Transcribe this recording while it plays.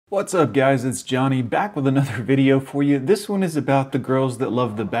What's up guys, it's Johnny back with another video for you. This one is about the girls that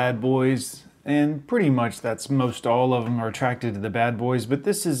love the bad boys, and pretty much that's most all of them are attracted to the bad boys, but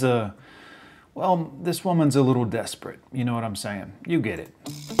this is well, this woman's a little desperate. You know what I'm saying? You get it.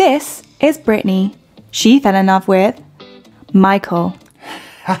 This is Brittany. She fell in love with Michael.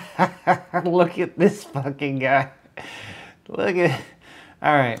 Look at this fucking guy. Look at...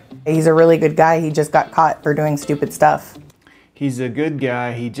 Alright. He's a really good guy. He just got caught for doing stupid stuff. He's a good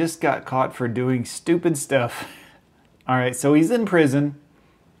guy. He just got caught for doing stupid stuff. Alright, so he's in prison.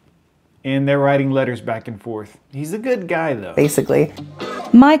 And they're writing letters back and forth. He's a good guy, though. Basically.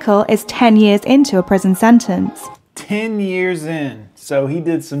 Michael is 10 years into a prison sentence. 10 years in. So he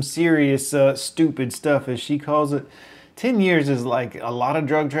did some serious stupid stuff, as she calls it. 10 years is like a lot of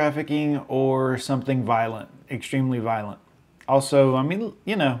drug trafficking or something violent. Extremely violent. Also, I mean,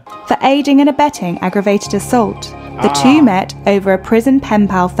 you know. For aiding and abetting aggravated assault. The two met over a prison pen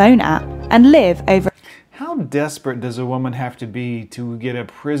pal phone app and live over... How desperate does a woman have to be to get a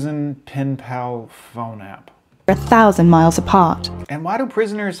prison pen pal phone app? 1,000 miles apart. And why do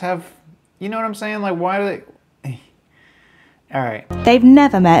prisoners have... You know what I'm saying? Like, why do they... Alright. They've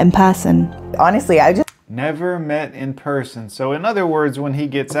never met in person. Honestly, I just... Never met in person. So in other words, when he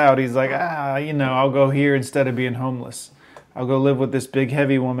gets out, he's like, you know, I'll go here instead of being homeless. I'll go live with this big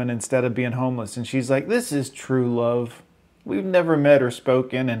heavy woman instead of being homeless. And she's like, this is true love. We've never met or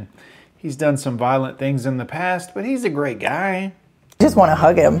spoken, and he's done some violent things in the past, but he's a great guy. I just want to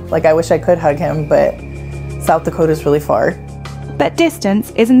hug him. Like, I wish I could hug him, but South Dakota's really far. But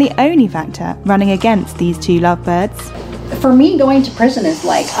distance isn't the only factor running against these two lovebirds. For me, going to prison is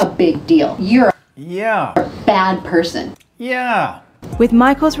like a big deal. You're a bad person. Yeah. With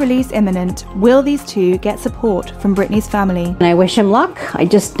Michael's release imminent, will these two get support from Brittany's family? And I wish him luck. I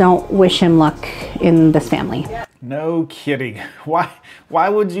just don't wish him luck in this family. No kidding. Why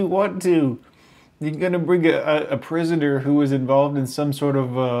would you want to? You're going to bring a prisoner who was involved in some sort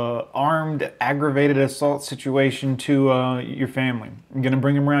of armed, aggravated assault situation to your family. You're going to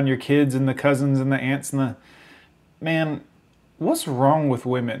bring him around your kids and the cousins and the aunts and the... Man, what's wrong with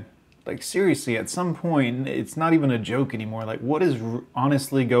women? Like, seriously, at some point, it's not even a joke anymore. Like, what is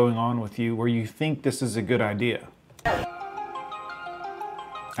honestly going on with you where you think this is a good idea? I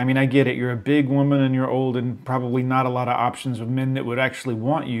mean, I get it. You're a big woman and you're old and probably not a lot of options with men that would actually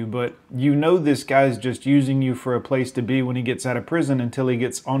want you, but you know this guy's just using you for a place to be when he gets out of prison until he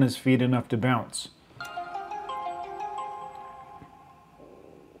gets on his feet enough to bounce.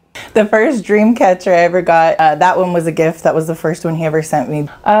 The first dream catcher I ever got, that one was a gift. That was the first one he ever sent me.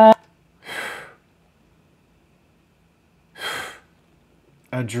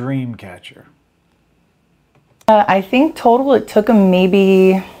 A dream catcher. I think total it took him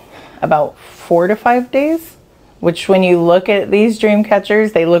maybe about 4 to 5 days, which when you look at these dream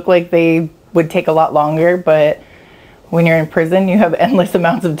catchers, they look like they would take a lot longer, but when you're in prison, you have endless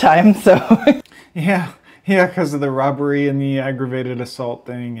amounts of time, so. Yeah, because of the robbery and the aggravated assault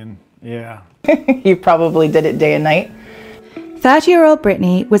thing, and yeah. You probably did it day and night. 30-year-old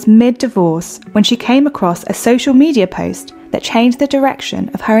Brittany was mid-divorce when she came across a social media post that changed the direction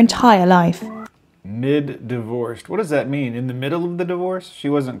of her entire life. Mid-divorced. What does that mean? In the middle of the divorce? She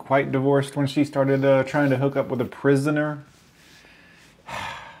wasn't quite divorced when she started trying to hook up with a prisoner?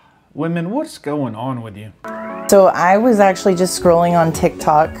 Women, what's going on with you? So I was actually just scrolling on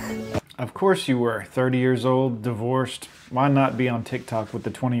TikTok. Of course you were. 30 years old, divorced. Why not be on TikTok with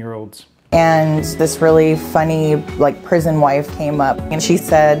the 20-year-olds? And this really funny, like, prison wife came up and she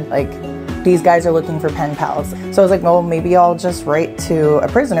said, like, these guys are looking for pen pals. So I was like, well, maybe I'll just write to a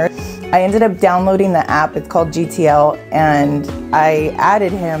prisoner. I ended up downloading the app. It's called GTL, and I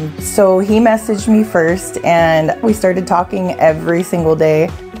added him. So he messaged me first and we started talking every single day.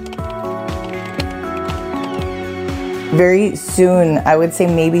 Very soon, I would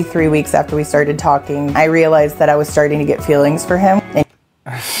say maybe 3 weeks after we started talking, I realized that I was starting to get feelings for him.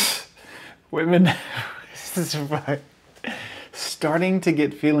 Women, this is right. Starting to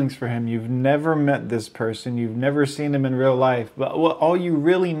get feelings for him. You've never met this person. You've never seen him in real life. But all you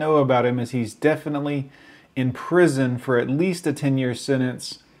really know about him is he's definitely in prison for at least a 10-year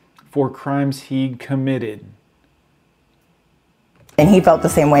sentence for crimes he committed. And he felt the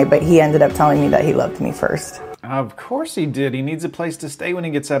same way, but he ended up telling me that he loved me first. Of course he did. He needs a place to stay when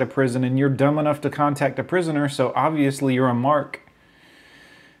he gets out of prison, and you're dumb enough to contact a prisoner, so obviously you're a mark.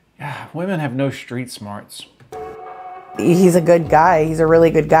 Women have no street smarts. He's a good guy. He's a really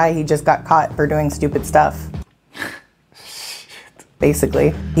good guy. He just got caught for doing stupid stuff.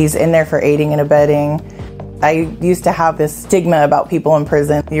 Basically. He's in there for aiding and abetting. I used to have this stigma about people in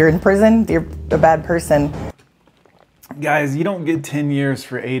prison. You're in prison, you're a bad person. Guys, you don't get 10 years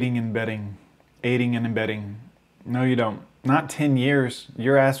for aiding and abetting. Aiding and abetting. No, you don't. Not 10 years.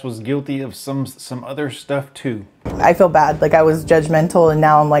 Your ass was guilty of some other stuff too. I feel bad. Like, I was judgmental, and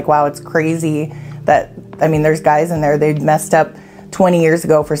now I'm like, wow, it's crazy that, I mean, there's guys in there, they messed up 20 years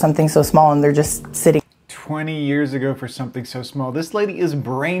ago for something so small, and they're just sitting. 20 years ago for something so small. This lady is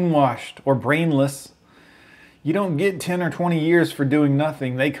brainwashed or brainless. You don't get 10 or 20 years for doing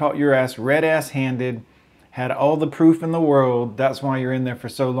nothing. They caught your ass red-ass handed, had all the proof in the world. That's why you're in there for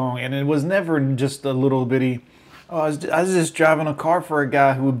so long. And it was never just a little bitty, oh, I was just driving a car for a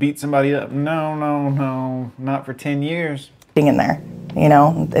guy who would beat somebody up. No, not for 10 years. In there, you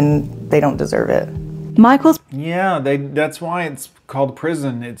know, and they don't deserve it. Michael's... Yeah, that's why it's called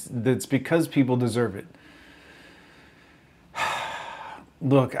prison. It's because people deserve it.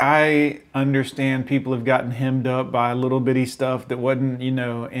 Look, I understand people have gotten hemmed up by little bitty stuff that wasn't, you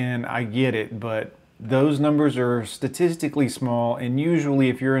know, and I get it, but those numbers are statistically small, and usually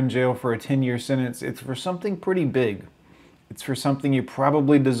if you're in jail for a 10-year sentence, it's for something pretty big. It's for something you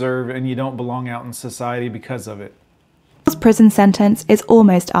probably deserve, and you don't belong out in society because of it. Michael's prison sentence is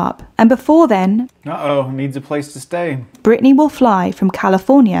almost up, and before then... needs a place to stay. Brittany will fly from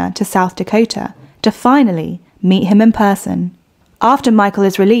California to South Dakota to finally meet him in person. After Michael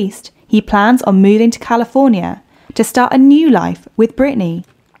is released, he plans on moving to California to start a new life with Brittany.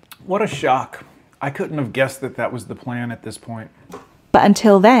 What a shock. I couldn't have guessed that was the plan at this point. But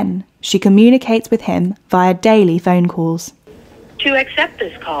until then, she communicates with him via daily phone calls. To accept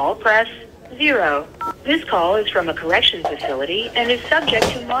this call, press 0. This call is from a corrections facility and is subject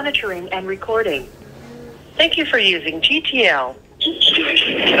to monitoring and recording. Thank you for using GTL.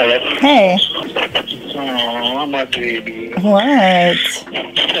 Hello. Hey. Oh, my baby. What?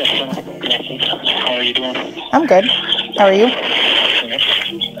 How are you doing? I'm good. How are you?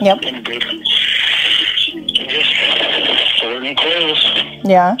 Yep. I'm good. Just sorting clothes.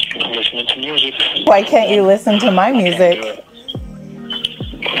 Yeah. Listening to music. Why can't you listen to my music?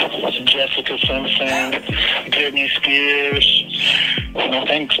 Jessica Simpson, Britney Spears. No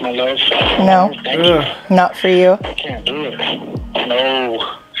thanks, my love. No. Thank you. Not for you. I can't do it.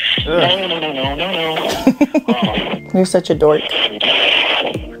 No. No. You're such a dork.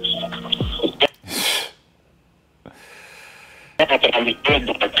 I'm good,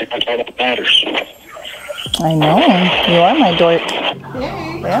 but that's all that matters. I know. You are my dork.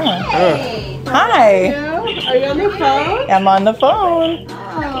 Yeah. Hi. Are you on the phone? I'm on the phone.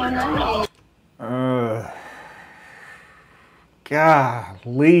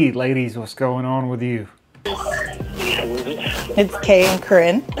 Golly, ladies, what's going on with you? It's Kay and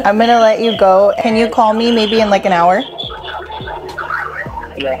Corinne. I'm gonna let you go. Can you call me maybe in like an hour?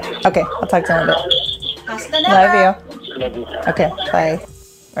 Yeah. Okay, I'll talk to you in a bit. Love you. Okay, bye.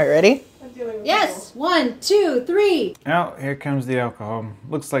 All right, ready? Yes. 1, 2, 3. Oh, here comes the alcohol.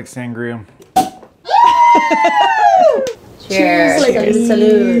 Looks like sangria. Cheers. Cheers.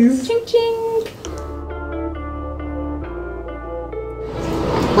 Salute. Ching ching.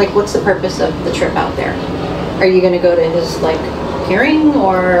 Like, what's the purpose of the trip out there? Are you going to go to his, like, hearing,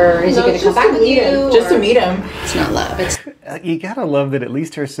 or is he going to come back with you? Just to meet him. It's not love. It's You gotta love that at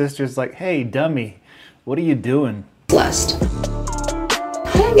least her sister's like, hey, dummy, what are you doing? lust.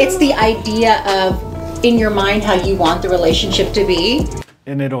 It's the idea of, in your mind, how you want the relationship to be.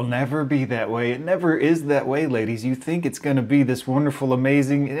 And it'll never be that way. It never is that way, ladies. You think it's gonna be this wonderful,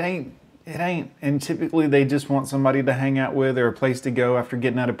 amazing. It ain't. And typically they just want somebody to hang out with or a place to go after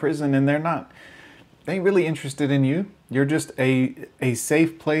getting out of prison, and they're not. They ain't really interested in you. You're just a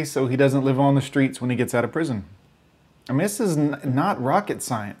safe place so he doesn't live on the streets when he gets out of prison. I mean, this is not rocket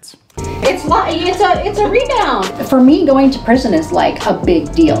science. It's a rebound. For me, going to prison is like a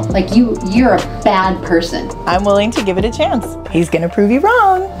big deal. Like you're a bad person. I'm willing to give it a chance. He's gonna prove you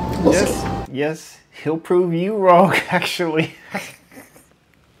wrong. We'll see. Yes, he'll prove you wrong, actually.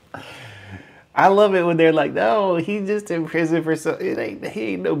 I love it when they're like, no, he's just in prison for he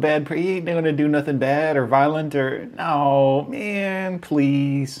ain't no bad, he ain't gonna do nothing bad or violent or, no, man,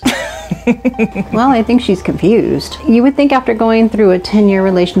 please. Well, I think she's confused. You would think after going through a 10-year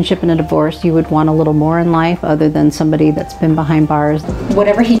relationship and a divorce, you would want a little more in life other than somebody that's been behind bars.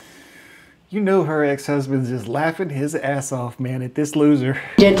 Whatever he You know her ex-husband's just laughing his ass off, man, at this loser.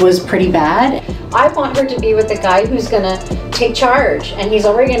 did was pretty bad. I want her to be with a guy who's gonna take charge, and he's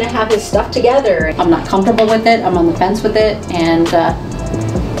already gonna have his stuff together. I'm not comfortable with it. I'm on the fence with it, and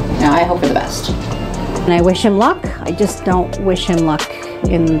I hope for the best. And I wish him luck. I just don't wish him luck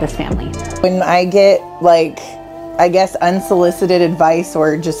in this family. When I get like, I guess unsolicited advice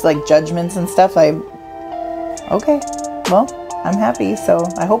or just like judgments and stuff, okay, well, I'm happy, so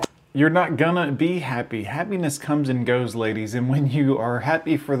I hope. You're not gonna be happy. Happiness comes and goes, ladies, and when you are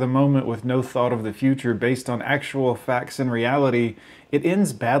happy for the moment with no thought of the future based on actual facts and reality, it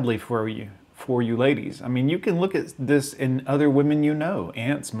ends badly for you ladies. I mean, you can look at this in other women you know,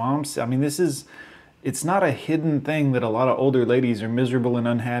 aunts, moms. I mean, it's not a hidden thing that a lot of older ladies are miserable and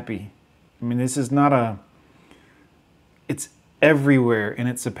unhappy. I mean, it's everywhere, and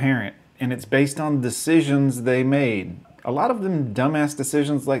it's apparent, and it's based on decisions they made. A lot of them dumbass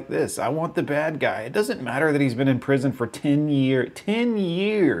decisions like this. I want the bad guy. It doesn't matter that he's been in prison for 10 years. 10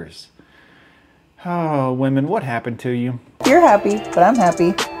 years. Oh, women, what happened to you? You're happy, but I'm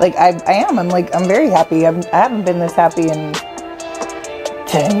happy. Like, I am. I'm very happy. I haven't been this happy in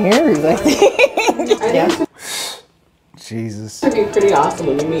 10 years, I think. Yeah. Jesus. It'd be pretty awesome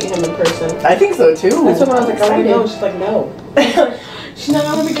when you meet him in person. I think so, too. That's what I was like, oh, no. She's like, no. She's not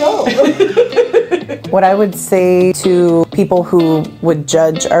letting me go. What I would say to people who would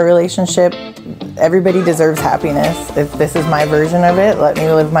judge our relationship, everybody deserves happiness. If this is my version of it, let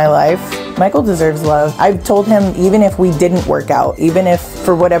me live my life. Michael deserves love. I've told him even if we didn't work out, even if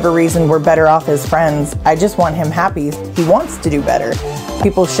for whatever reason we're better off as friends, I just want him happy. He wants to do better.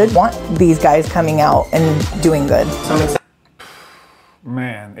 People should want these guys coming out and doing good.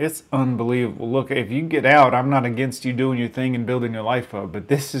 Man, it's unbelievable. Look, if you get out, I'm not against you doing your thing and building your life up, but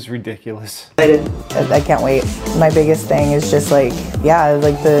this is ridiculous. I can't wait. My biggest thing is just like, yeah,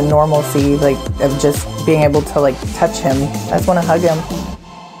 like the normalcy, like of just being able to like touch him. I just want to hug him.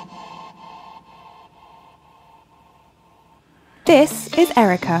 This is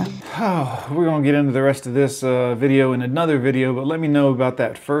Erica. Oh, we're going to get into the rest of this video in another video, but let me know about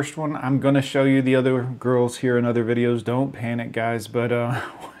that first one. I'm going to show you the other girls here in other videos. Don't panic, guys, but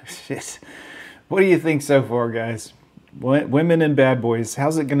shit. What do you think so far, guys? Women and bad boys,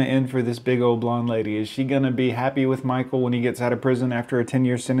 how's it going to end for this big old blonde lady? Is she going to be happy with Michael when he gets out of prison after a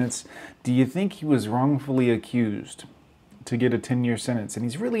 10-year sentence? Do you think he was wrongfully accused to get a 10-year sentence, and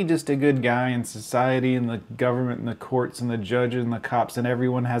he's really just a good guy, in society and the government and the courts and the judges and the cops and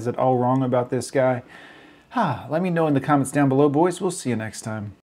everyone has it all wrong about this guy? Let me know in the comments down below, boys. We'll see you next time.